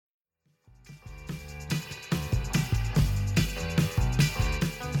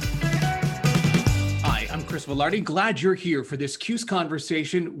Chris Velarde. Glad you're here for this CUSE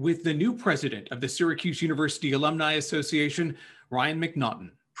conversation with the new president of the Syracuse University Alumni Association, Ryan McNaughton.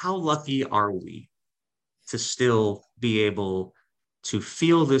 How lucky are we to still be able to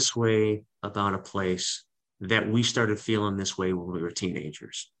feel this way about a place that we started feeling this way when we were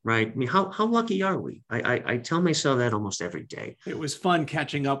teenagers, right? I mean, how lucky are we? I tell myself that almost every day. It was fun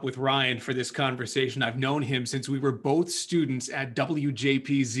catching up with Ryan for this conversation. I've known him since we were both students at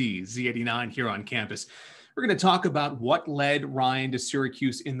WJPZ, Z89 here on campus. We're going to talk about what led Ryan to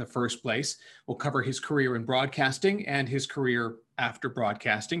Syracuse in the first place. We'll cover his career in broadcasting and his career after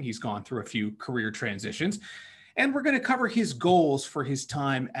broadcasting. He's gone through a few career transitions. And we're going to cover his goals for his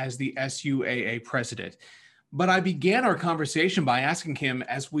time as the SUAA president. But I began our conversation by asking him,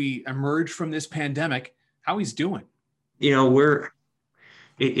 as we emerge from this pandemic, how he's doing. You know,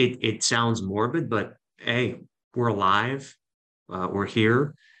 it sounds morbid, but hey, we're alive. We're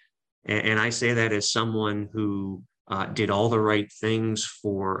here. And I say that as someone who did all the right things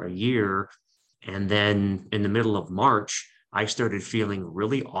for a year. And then in the middle of March, I started feeling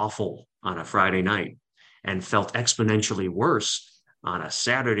really awful on a Friday night and felt exponentially worse on a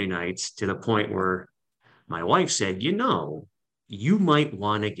Saturday night, to the point where my wife said, you might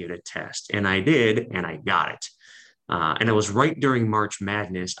want to get a test. And I did, and I got it. And it was right during March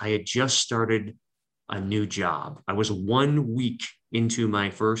Madness. I had just started a new job. I was 1 week into my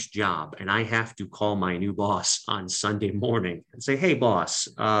first job, and I have to call my new boss on Sunday morning and say, hey, boss,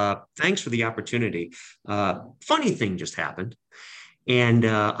 thanks for the opportunity. Funny thing just happened, and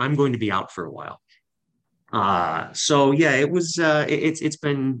I'm going to be out for a while. So yeah, it was, it's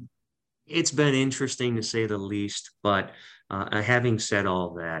been interesting to say the least, but having said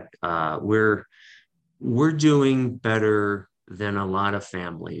all that, we're doing better than a lot of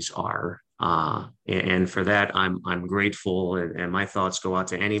families are. And for that, I'm grateful, and my thoughts go out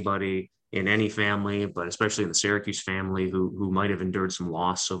to anybody in any family, but especially in the Syracuse family who might have endured some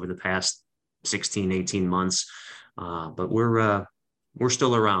loss over the past 16, 18 months. But we're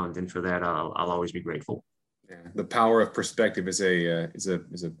still around, and for that, I'll always be grateful. Yeah, the power of perspective is a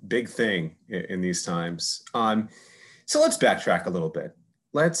big thing in these times. So let's backtrack a little bit.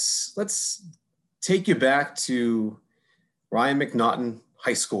 Let's take you back to Ryan McNaughton,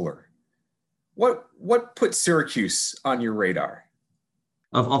 high schooler. What put Syracuse on your radar?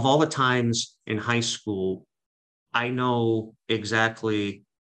 Of all the times in high school, I know exactly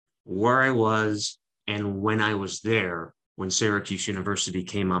where I was and when I was there when Syracuse University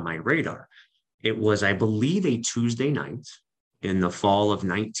came on my radar. It was, I believe, a Tuesday night in the fall of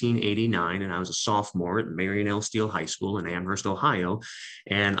 1989, and I was a sophomore at Marion L. Steele High School in Amherst, Ohio,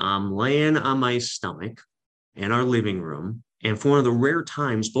 and I'm laying on my stomach in our living room, and for one of the rare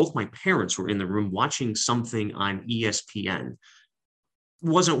times, both my parents were in the room watching something on ESPN. It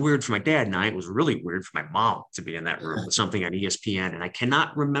wasn't weird for my dad and I. It was really weird for my mom to be in that room with something on ESPN, and I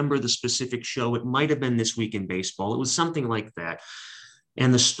cannot remember the specific show. It might have been This Week in Baseball. It was something like that.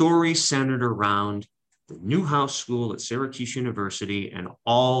 And the story centered around the Newhouse School at Syracuse University and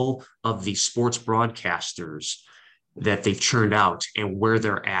all of the sports broadcasters that they've churned out and where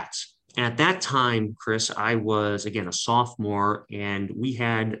they're at. And at that time, Chris, I was, again, a sophomore, and we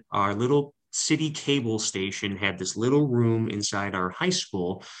had our little city cable station had this little room inside our high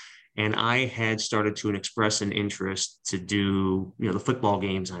school. And I had started to express an interest to do, the football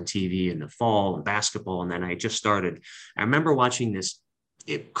games on TV in the fall and basketball. And then I just started. I remember watching this.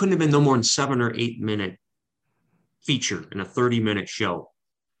 It couldn't have been no more than 7 or 8 minute feature in a 30-minute show.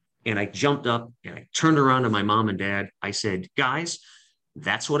 And I jumped up and I turned around to my mom and dad. I said, guys,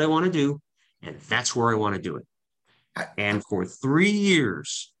 that's what I want to do. And that's where I want to do it. And for 3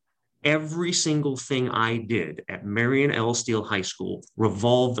 years, every single thing I did at Marion L. Steele High School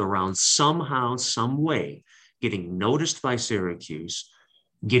revolved around somehow, some way, getting noticed by Syracuse,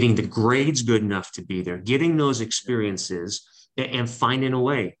 getting the grades good enough to be there, getting those experiences, and finding a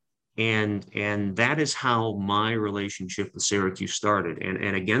way. And that is how my relationship with Syracuse started.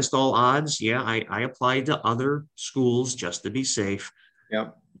 And against all odds, I applied to other schools just to be safe.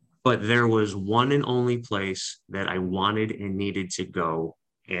 Yep. But there was one and only place that I wanted and needed to go.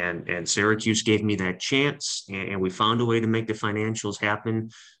 And Syracuse gave me that chance, and we found a way to make the financials happen.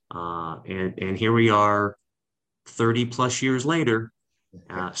 And here we are 30 plus years later,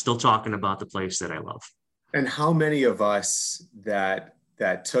 still talking about the place that I love. And how many of us that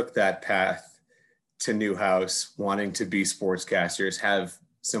took that path to Newhouse wanting to be sportscasters have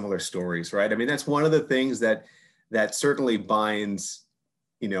similar stories, right? I mean, that's one of the things that certainly binds,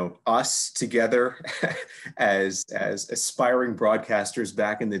 us together as aspiring broadcasters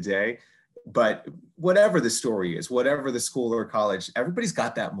back in the day. But whatever the story is, whatever the school or college, everybody's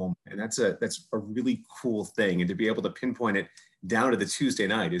got that moment. And that's a really cool thing. And to be able to pinpoint it down to the Tuesday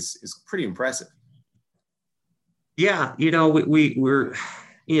night is pretty impressive. Yeah, we're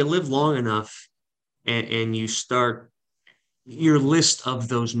you live long enough, and you start, your list of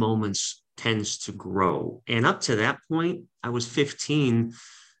those moments tends to grow. And up to that point, I was 15.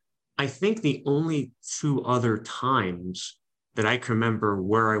 I think the only two other times that I can remember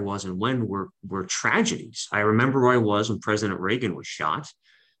where I was and when were tragedies. I remember where I was when President Reagan was shot.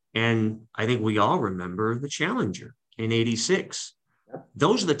 And I think we all remember the Challenger in '86.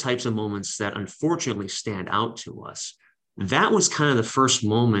 Those are the types of moments that unfortunately stand out to us. That was kind of the first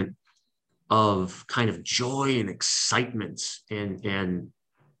moment of kind of joy and excitement, and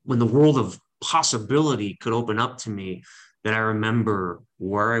when the world of possibility could open up to me, that I remember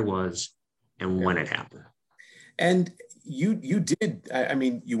where I was and when it happened. And you did, I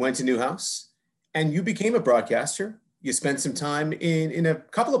mean, you went to Newhouse and you became a broadcaster. You spent some time in a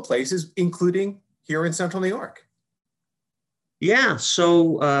couple of places, including here in Central New York. Yeah,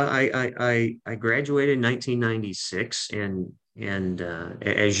 so I graduated in 1996, and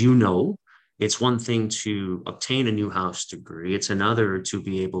as you know, it's one thing to obtain a Newhouse degree; it's another to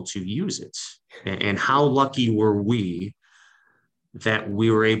be able to use it. And how lucky were we that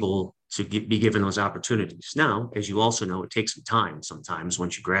we were able to be given those opportunities? Now, as you also know, it takes some time sometimes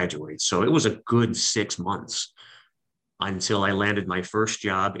once you graduate. So it was a good 6 months until I landed my first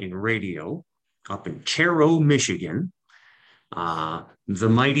job in radio up in Cairo, Michigan. The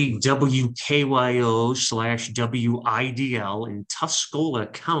mighty WKYO/WIDL in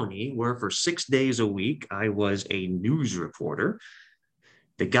Tuscola County, where for 6 days a week, I was a news reporter.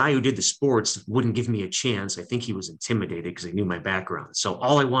 The guy who did the sports wouldn't give me a chance. I think he was intimidated because he knew my background. So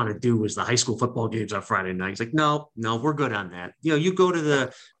all I wanted to do was the high school football games on Friday night. He's like, no, we're good on that. You go to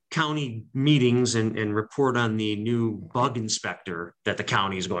the county meetings and report on the new bug inspector that the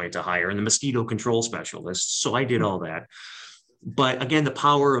county is going to hire and the mosquito control specialist. So I did all that. But again, the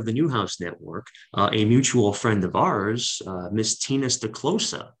power of the Newhouse Network, a mutual friend of ours, Miss Tina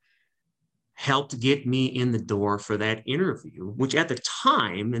Staclosa, helped get me in the door for that interview, which at the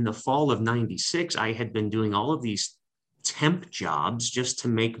time, in the fall of '96, I had been doing all of these temp jobs just to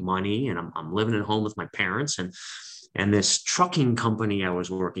make money. And I'm living at home with my parents. And this trucking company I was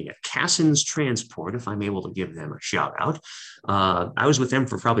working at, Cassens Transport, if I'm able to give them a shout out. I was with them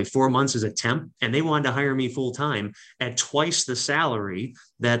for probably 4 months as a temp, and they wanted to hire me full time at twice the salary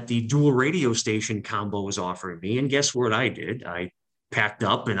that the dual radio station combo was offering me. And guess what I did? I packed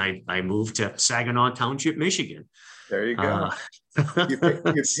up and I moved to Saginaw Township, Michigan. There you go. You pay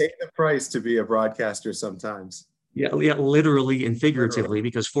the price to be a broadcaster sometimes. Yeah, literally and figuratively,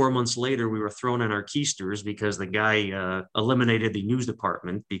 because 4 months later we were thrown on our keisters because the guy eliminated the news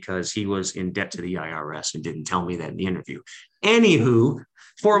department because he was in debt to the IRS and didn't tell me that in the interview. Anywho,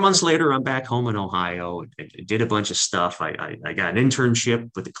 4 months later, I'm back home in Ohio. I did a bunch of stuff. I got an internship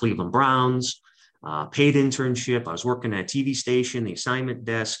with the Cleveland Browns, paid internship. I was working at a TV station, the assignment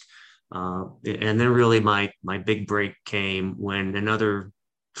desk. And then really my big break came when another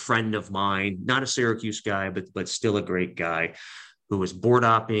friend of mine, not a Syracuse guy, but still a great guy, who was board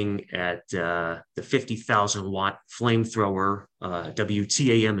opping at the 50,000 watt flamethrower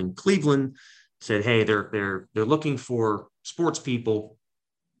WTAM in Cleveland, said, hey, they're looking for sports people.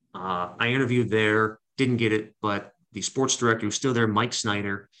 I interviewed there, didn't get it, but the sports director who's still there, Mike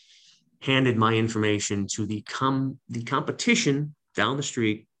Snyder, handed my information to the competition down the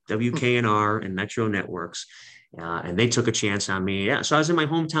street, WKNR and Metro Networks. And they took a chance on me. Yeah. So I was in my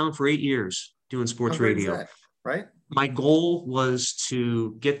hometown for 8 years doing sports radio. Right. My goal was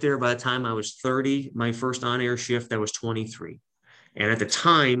to get there by the time I was 30. My first on-air shift, I was 23. And at the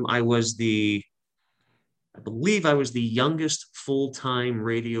time, I believe I was the youngest full-time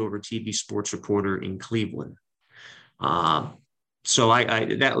radio or TV sports reporter in Cleveland. So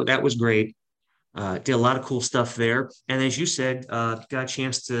that was great. Did a lot of cool stuff there. And as you said, got a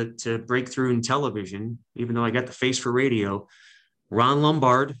chance to break through in television, even though I got the face for radio. Ron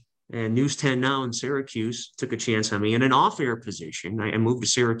Lombard and News 10 Now in Syracuse took a chance on me in an off-air position. I moved to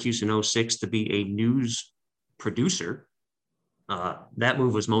Syracuse in '06 to be a news producer. That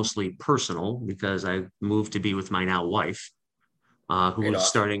move was mostly personal because I moved to be with my now wife, who was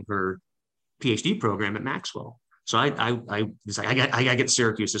starting her PhD program at Maxwell. So I was like, I got to get to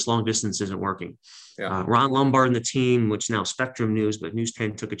Syracuse. This long distance isn't working. Yeah. Ron Lombard and the team, which now Spectrum News, but News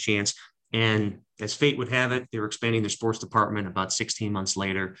 10 took a chance. And as fate would have it, they were expanding their sports department. About 16 months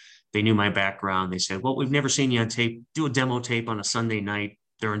later, they knew my background. They said, well, we've never seen you on tape. Do a demo tape on a Sunday night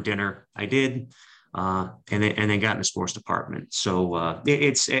during dinner. I did. and then got in the sports department. So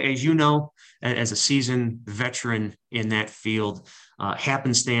it's, as you know, as a seasoned veteran in that field,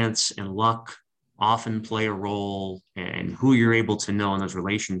 happenstance and luck often play a role, and who you're able to know in those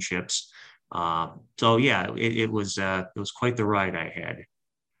relationships. So yeah, it was quite the ride I had.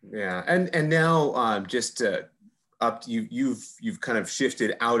 Yeah, and now just up you've kind of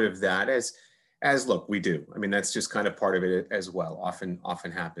shifted out of that as look, we do. I mean, that's just kind of part of it as well.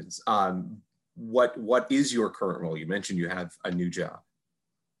 Often happens. What is your current role? You mentioned you have a new job.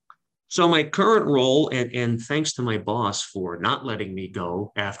 So my current role, and thanks to my boss for not letting me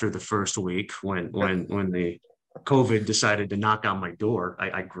go after the first week when the COVID decided to knock on my door.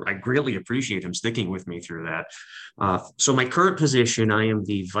 I greatly appreciate him sticking with me through that. So my current position, I am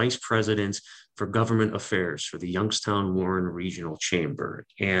the Vice President for Government Affairs for the Youngstown Warren Regional Chamber.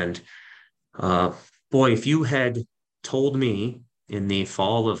 And boy, if you had told me in the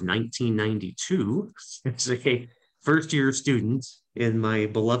fall of 1992, as a first-year student in my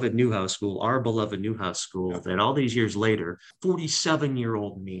beloved Newhouse School, our beloved Newhouse School, that all these years later,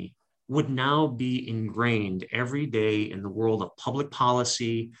 47-year-old me would now be ingrained every day in the world of public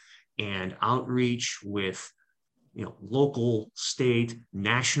policy and outreach with, local, state,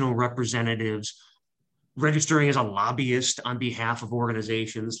 national representatives, registering as a lobbyist on behalf of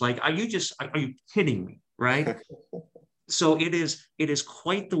organizations. Like, are you kidding me? Right? So it is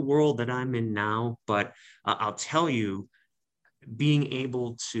quite the world that I'm in now, but I'll tell you, being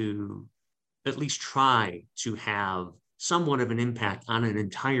able to at least try to have somewhat of an impact on an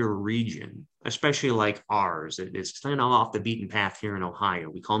entire region, especially like ours. It's kind of off the beaten path here in Ohio.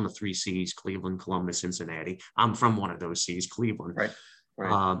 We call them the 3 C's: Cleveland, Columbus, Cincinnati. I'm from one of those C's, Cleveland.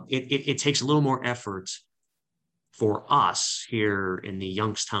 Right. It takes a little more effort for us here in the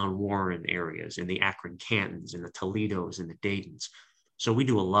Youngstown, Warren areas, in the Akron Cantons, in the Toledos, and the Daytons. So we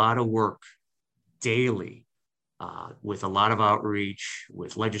do a lot of work daily with a lot of outreach,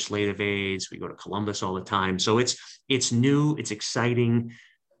 with legislative aids. We go to Columbus all the time. So it's new, it's exciting,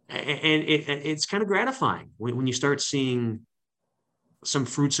 and it's kind of gratifying when you start seeing some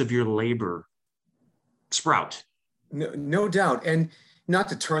fruits of your labor sprout. No doubt. And not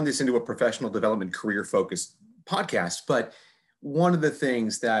to turn this into a professional development, career-focused podcast, but one of the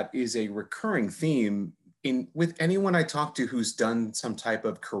things that is a recurring theme with anyone I talk to who's done some type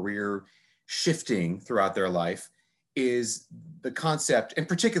of career shifting throughout their life is the concept, and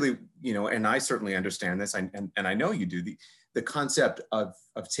particularly, and I certainly understand this, and I know you do, the concept of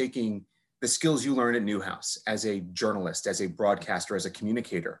taking the skills you learn at Newhouse as a journalist, as a broadcaster, as a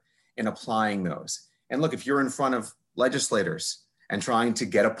communicator, and applying those. And look, if you're in front of legislators and trying to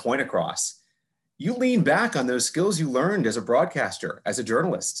get a point across, you lean back on those skills you learned as a broadcaster, as a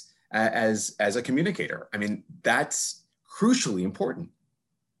journalist, as a communicator. I mean, that's crucially important.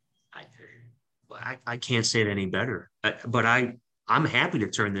 I can't say it any better, but I'm happy to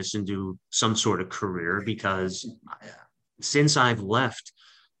turn this into some sort of career, because since I've left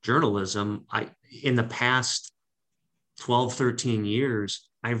journalism, in the past 12, 13 years,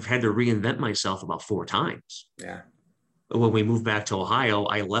 I've had to reinvent myself about 4 times. Yeah. When we moved back to Ohio,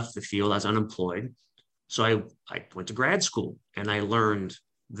 I left the field. I was unemployed. So I went to grad school and I learned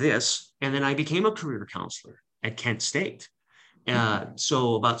this, and then I became a career counselor at Kent State.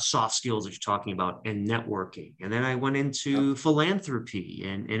 So about soft skills that you're talking about, and networking. And then I went into philanthropy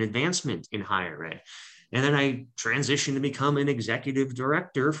and advancement in higher ed. And then I transitioned to become an executive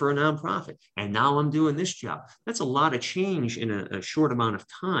director for a nonprofit. And now I'm doing this job. That's a lot of change in a short amount of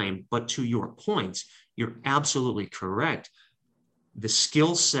time. But to your point, you're absolutely correct. The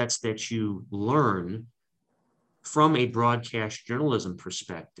skill sets that you learn from a broadcast journalism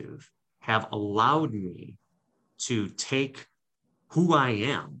perspective have allowed me to take who I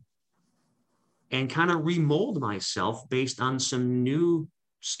am and kind of remold myself based on some new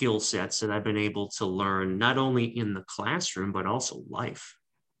skill sets that I've been able to learn, not only in the classroom, but also life.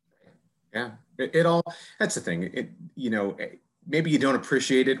 Yeah, that's the thing. Maybe you don't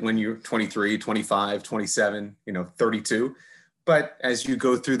appreciate it when you're 23, 25, 27, 32, but as you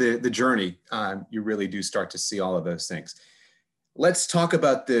go through the journey, you really do start to see all of those things. Let's talk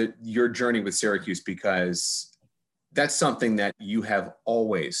about your journey with Syracuse, because that's something that you have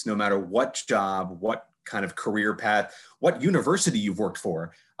always, no matter what job, what kind of career path, what university you've worked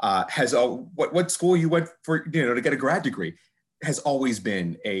for, what school you went for, to get a grad degree, has always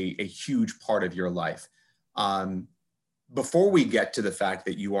been a huge part of your life. Before we get to the fact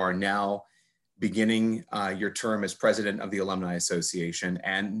that you are now beginning your term as president of the Alumni Association,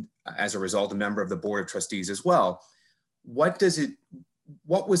 and as a result, a member of the Board of Trustees as well, what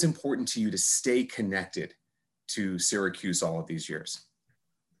was important to you to stay connected to Syracuse all of these years?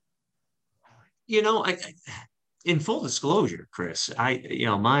 In full disclosure, Chris,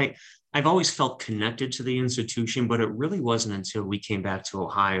 I've always felt connected to the institution, but it really wasn't until we came back to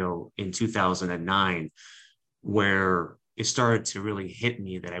Ohio in 2009 where it started to really hit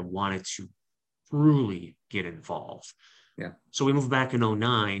me that I wanted to truly get involved. Yeah. So we moved back in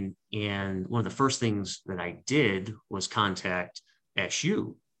 2009, and one of the first things that I did was contact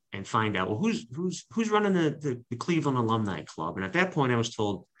SU and find out, well, who's running the Cleveland Alumni Club. And at that point I was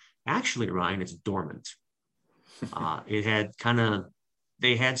told, actually, Ryan, it's dormant.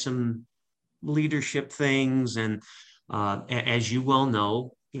 They had some leadership things, and as you well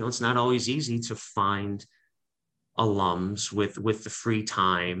know, it's not always easy to find alums with the free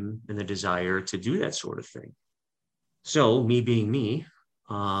time and the desire to do that sort of thing. So me being me,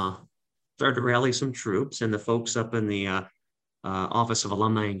 started to rally some troops, and the folks up in the Office of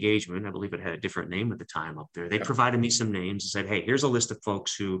Alumni Engagement, I believe it had a different name at the time up there, they provided me some names and said, hey, here's a list of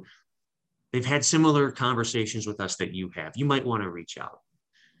folks who they've had similar conversations with us that you have. You might want to reach out.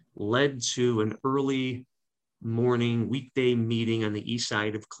 Led to an early morning weekday meeting on the east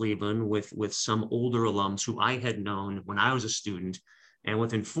side of Cleveland with some older alums who I had known when I was a student. And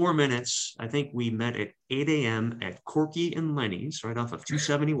within 4 minutes, I think we met at 8 a.m. at Corky and Lenny's, right off of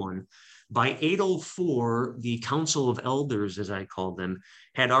 271. By 8:04, the Council of Elders, as I called them,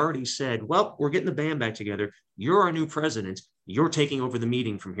 had already said, well, we're getting the band back together. You're our new president. You're taking over the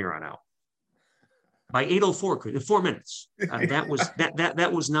meeting from here on out. By 8:04, in 4 minutes,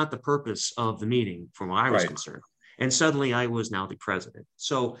 that was not the purpose of the meeting from where I was concerned. And suddenly I was now the president.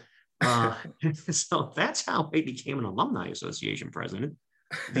 So, so that's how I became an alumni association president.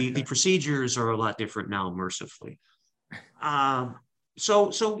 The procedures are a lot different now, mercifully.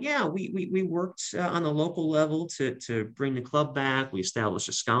 So yeah, we worked on the local level to bring the club back. We established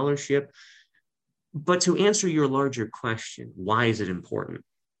a scholarship. But to answer your larger question, why is it important?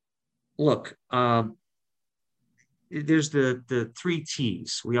 Look, there's the 3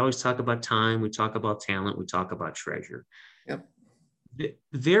 T's. We always talk about time, we talk about talent, we talk about treasure. Yep.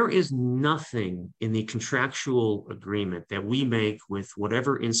 There is nothing in the contractual agreement that we make with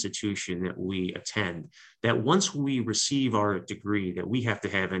whatever institution that we attend that once we receive our degree that we have to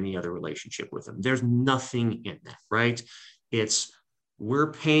have any other relationship with them. There's nothing in that, right? It's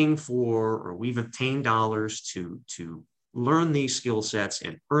we're paying for, or we've obtained dollars to learn these skill sets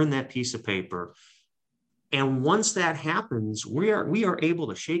and earn that piece of paper. And once that happens, we are able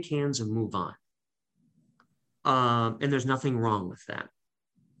to shake hands and move on. And there's nothing wrong with that.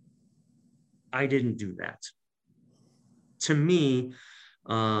 I didn't do that. To me,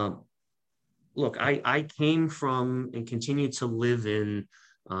 look, I came from and continue to live in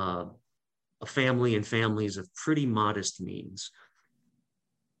a family and families of pretty modest means.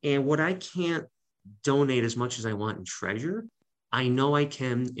 And what I can't donate as much as I want in treasure, I know I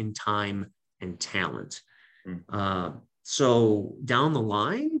can in time and talent. So down the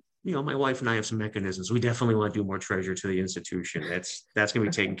line, my wife and I have some mechanisms. We definitely want to do more treasure to the institution. That's going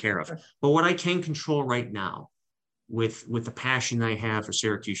to be taken care of. But what I can control right now with the passion I have for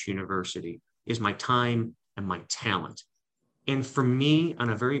Syracuse University is my time and my talent. And for me,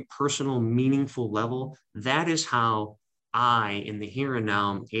 on a very personal, meaningful level, that is how I, in the here and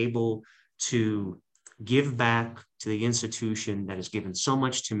now, am able to give back to the institution that has given so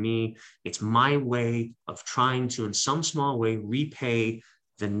much to me. It's my way of trying to, in some small way, repay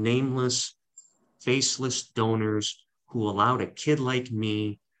the nameless, faceless donors who allowed a kid like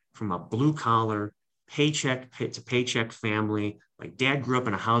me from a blue-collar, paycheck to paycheck family. My dad grew up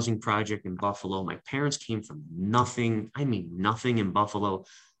in a housing project in Buffalo. My parents came from nothing, I mean nothing in Buffalo.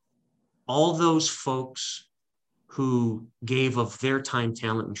 All those folks who gave of their time,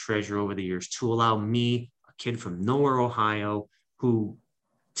 talent, and treasure over the years to allow me, a kid from nowhere, Ohio, who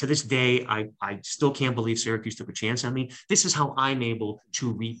to this day, I still can't believe Syracuse took a chance on me. This is how I'm able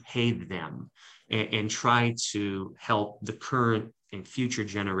to repay them and try to help the current and future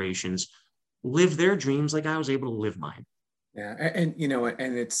generations live their dreams like I was able to live mine. Yeah, and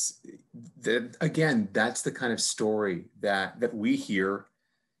it's again, that's the kind of story that we hear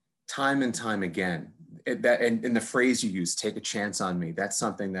time and time again. And the phrase you use, "take a chance on me," that's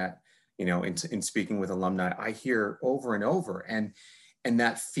something that in speaking with alumni, I hear over and over. And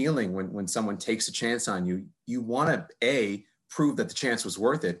that feeling when someone takes a chance on you, you want to A, prove that the chance was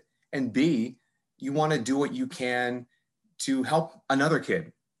worth it, and B, you want to do what you can to help another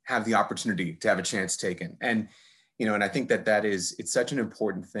kid have the opportunity to have a chance taken. And and I think it's such an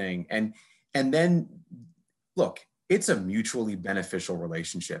important thing. And then look, it's a mutually beneficial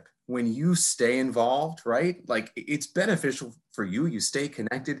relationship. When you stay involved, right? Like, it's beneficial for you. You stay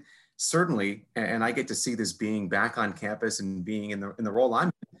connected, certainly. And I get to see this being back on campus and being in the role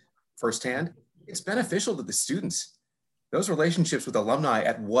I'm in firsthand. it's beneficial to the students. Those relationships with alumni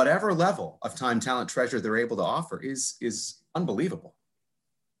at whatever level of time, talent, treasure they're able to offer is unbelievable.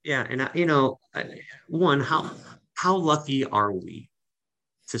 Yeah, and one, how lucky are we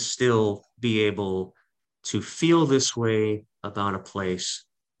to still be able to feel this way about a place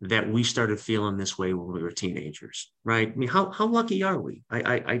that we started feeling this way when we were teenagers, right? I mean, how lucky are we?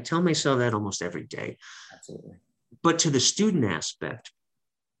 I tell myself that almost every day. Absolutely. But to the student aspect,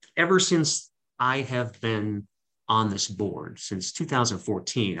 ever since I have been on this board, since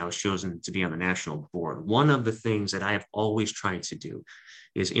 2014, I was chosen to be on the national board. One of the things that I have always tried to do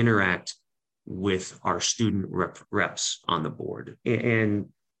is interact with our student reps on the board. And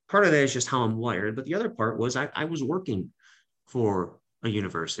part of that is just how I'm wired. But the other part was I was working for a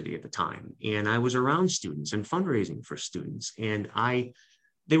university at the time, and I was around students and fundraising for students. And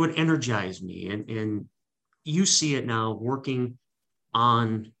they would energize me. And you see it now working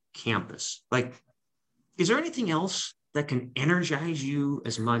on campus. Like, is there anything else that can energize you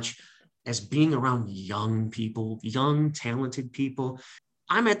as much as being around young people, young, talented people?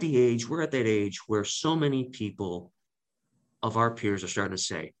 We're at that age where so many people of our peers are starting to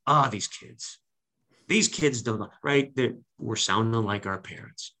say, these kids don't, right? We're sounding like our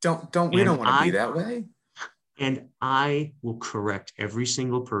parents. We don't want to be that way. And I will correct every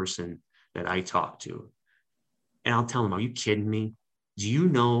single person that I talk to. And I'll tell them, are you kidding me? Do you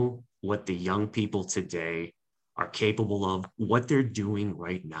know what the young people today are capable of, what they're doing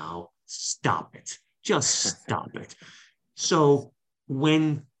right now? Stop it. Just stop it. So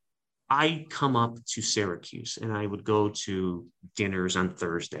when I come up to Syracuse and I would go to dinners on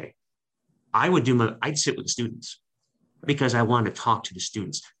Thursday, I'd sit with the students because I wanted to talk to the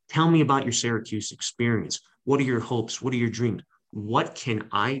students. Tell me about your Syracuse experience. What are your hopes? What are your dreams? What can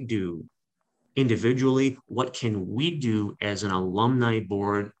I do individually? What can we do as an alumni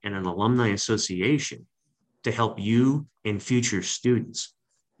board and an alumni association to help you and future students?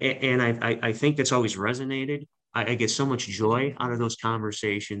 And I think that's always resonated. I get so much joy out of those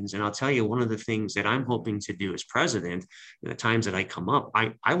conversations. And I'll tell you, one of the things that I'm hoping to do as president, in the times that I come up,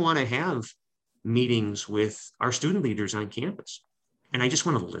 I want to have meetings with our student leaders on campus. And I just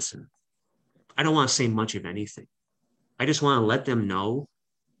want to listen. I don't want to say much of anything. I just want to let them know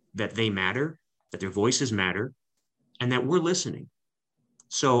that they matter, that their voices matter, and that we're listening.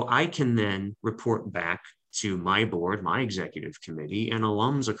 So I can then report back to my board, my executive committee, and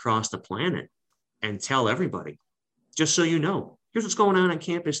alums across the planet and tell everybody, just so you know, here's what's going on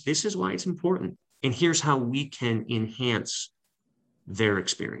campus. This is why it's important. And here's how we can enhance their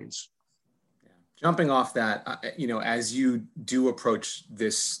experience. Jumping off that, as you do approach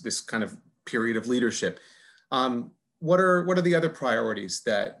this kind of period of leadership, what are the other priorities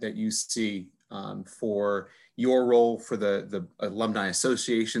that you see for your role, for the Alumni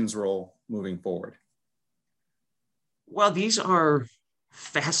Association's role moving forward? Well, these are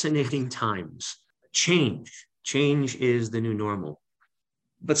fascinating times. Change is the new normal.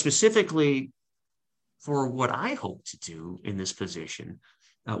 But specifically for what I hope to do in this position,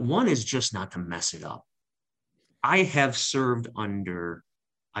 one is just not to mess it up. I have served under,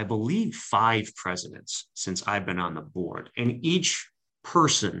 I believe, 5 presidents since I've been on the board, and each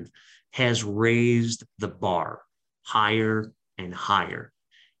person has raised the bar higher and higher.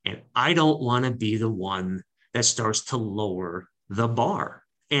 And I don't want to be the one that starts to lower the bar.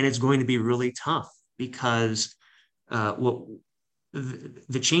 And it's going to be really tough because the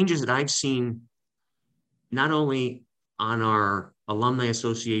changes that I've seen, not only on our Alumni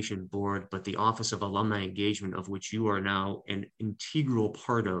Association board, but the Office of Alumni Engagement, of which you are now an integral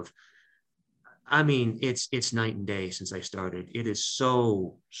part of. I mean, it's night and day since I started. It is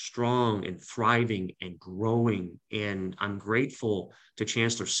so strong and thriving and growing. And I'm grateful to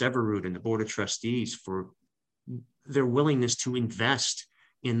Chancellor Severud and the Board of Trustees for their willingness to invest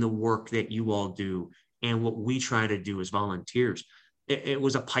in the work that you all do and what we try to do as volunteers. It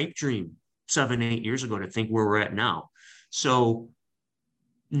was a pipe dream 7-8 years ago to think where we're at now. So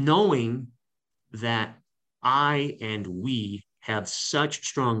knowing that I and we have such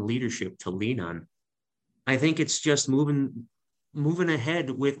strong leadership to lean on, I think it's just moving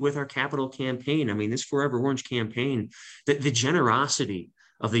ahead with our capital campaign. I mean, this Forever Orange campaign, the generosity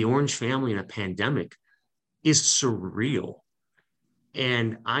of the Orange family in a pandemic is surreal.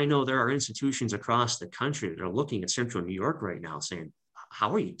 And I know there are institutions across the country that are looking at Central New York right now saying,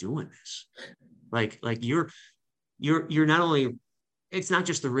 how are you doing this? Like you're not only, it's not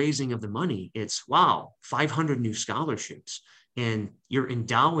just the raising of the money, it's 500 new scholarships, and you're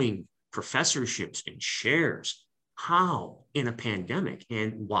endowing professorships and shares. How in a pandemic?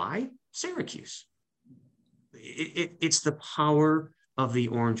 And why? Syracuse. It's the power of the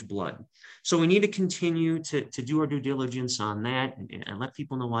orange blood. So we need to continue to do our due diligence on that and let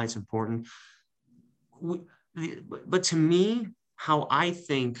people know why it's important. But to me, how I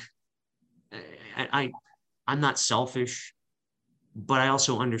think, I'm not selfish, but I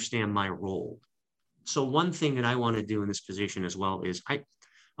also understand my role. So one thing that I want to do in this position as well is I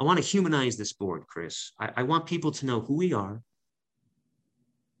want to humanize this board, Chris. I want people to know who we are,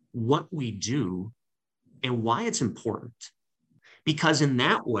 what we do, and why it's important. Because in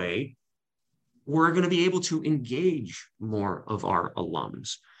that way, we're going to be able to engage more of our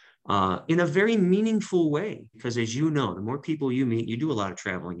alums in a very meaningful way. Because as you know, the more people you meet, you do a lot of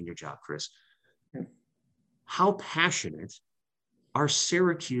traveling in your job, Chris. How passionate are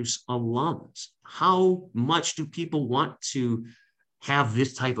Syracuse alums? How much do people want to have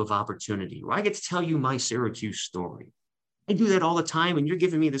this type of opportunity where I get to tell you my Syracuse story? I do that all the time, and you're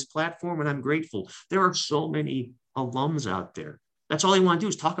giving me this platform, and I'm grateful. There are so many alums out there. That's all they want to do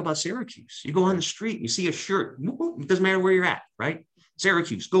is talk about Syracuse. You go on the street, you see a shirt, it doesn't matter where you're at, right?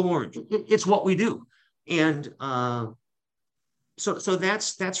 Syracuse, go Orange. It's what we do. And so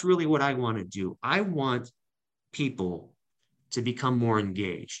that's really what I want to do. I want people to become more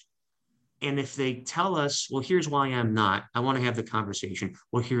engaged. And if they tell us, well, here's why I'm not, I want to have the conversation.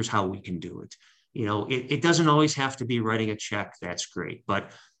 Well, here's how we can do it. You know, it doesn't always have to be writing a check. That's great.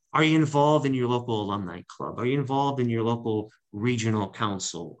 But are you involved in your local alumni club? Are you involved in your local regional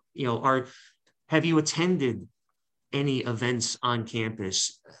council? You know, have you attended any events on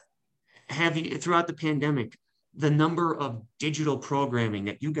campus? Have you, throughout the pandemic, the number of digital programming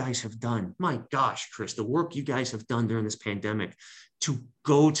that you guys have done? My gosh, Chris, the work you guys have done during this pandemic to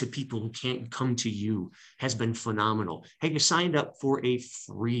go to people who can't come to you has been phenomenal. Have you signed up for a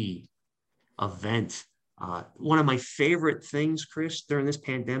free event? One of my favorite things, Chris, during this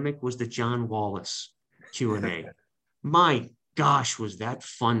pandemic was the John Wallace Q&A. My gosh, was that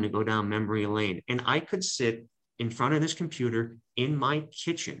fun to go down memory lane. And I could sit in front of this computer in my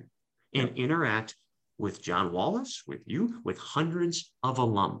kitchen and interact with John Wallace, with you, with hundreds of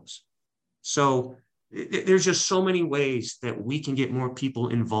alums. So there's just so many ways that we can get more people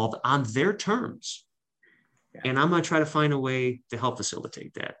involved on their terms. And I'm going to try to find a way to help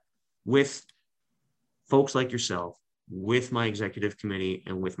facilitate that with folks like yourself, with my executive committee,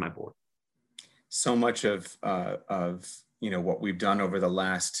 and with my board. So much of what we've done over the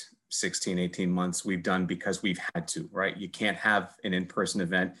last 16, 18 months, we've done because we've had to, right? You can't have an in-person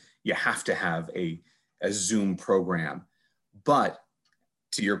event. You have to have a Zoom program. But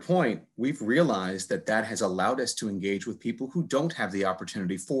to your point, we've realized that has allowed us to engage with people who don't have the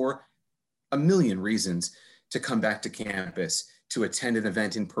opportunity for a million reasons to come back to campus, to attend an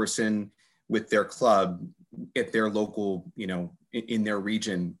event in person with their club at their local, in their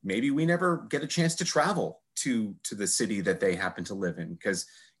region. Maybe we never get a chance to travel to the city that they happen to live in because,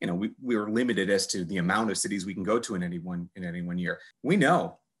 we are limited as to the amount of cities we can go to in any one year. We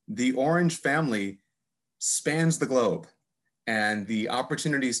know the Orange family spans the globe, and the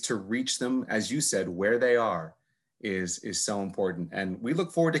opportunities to reach them, as you said, where they are is so important. And we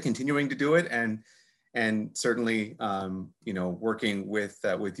look forward to continuing to do it and certainly, working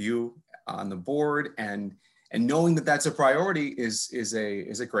with you on the board and knowing that that's a priority is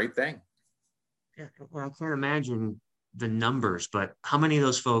a great thing. Yeah, well, I can't imagine the numbers, but how many of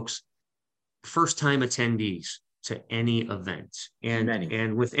those folks, first-time attendees to any event?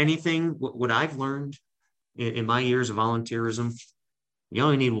 And with anything, what I've learned in my years of volunteerism, you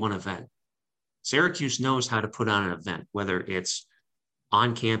only need one event. Syracuse knows how to put on an event, whether it's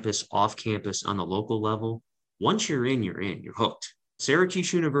on campus, off campus, on the local level. Once you're in, you're hooked.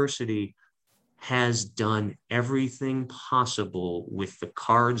 Syracuse University has done everything possible with the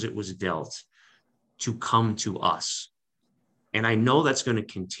cards it was dealt to come to us. And I know that's going to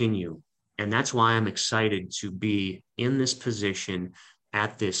continue. And that's why I'm excited to be in this position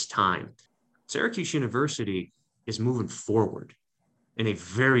at this time. Syracuse University is moving forward in a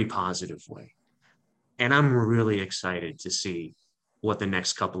very positive way. And I'm really excited to see what the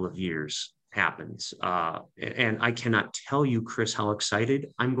next couple of years happens. And I cannot tell you, Chris, how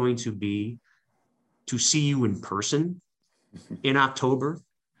excited I'm going to be to see you in person in October,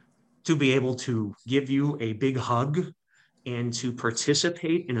 to be able to give you a big hug and to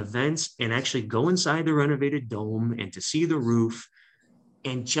participate in events and actually go inside the renovated dome and to see the roof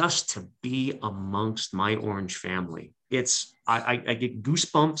and just to be amongst my Orange family. I get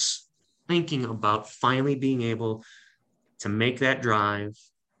goosebumps thinking about finally being able to make that drive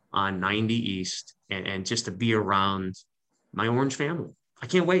on 90 East and just to be around my Orange family. I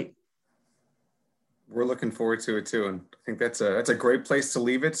can't wait. We're looking forward to it too. And I think that's a great place to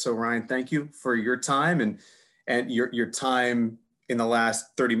leave it. So Ryan, thank you for your time and your time in the last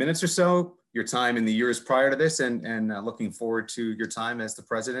 30 minutes or so, your time in the years prior to this, and looking forward to your time as the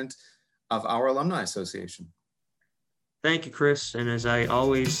president of our Alumni Association. Thank you, Chris. And as I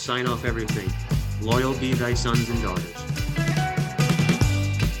always sign off everything, loyal be thy sons and daughters.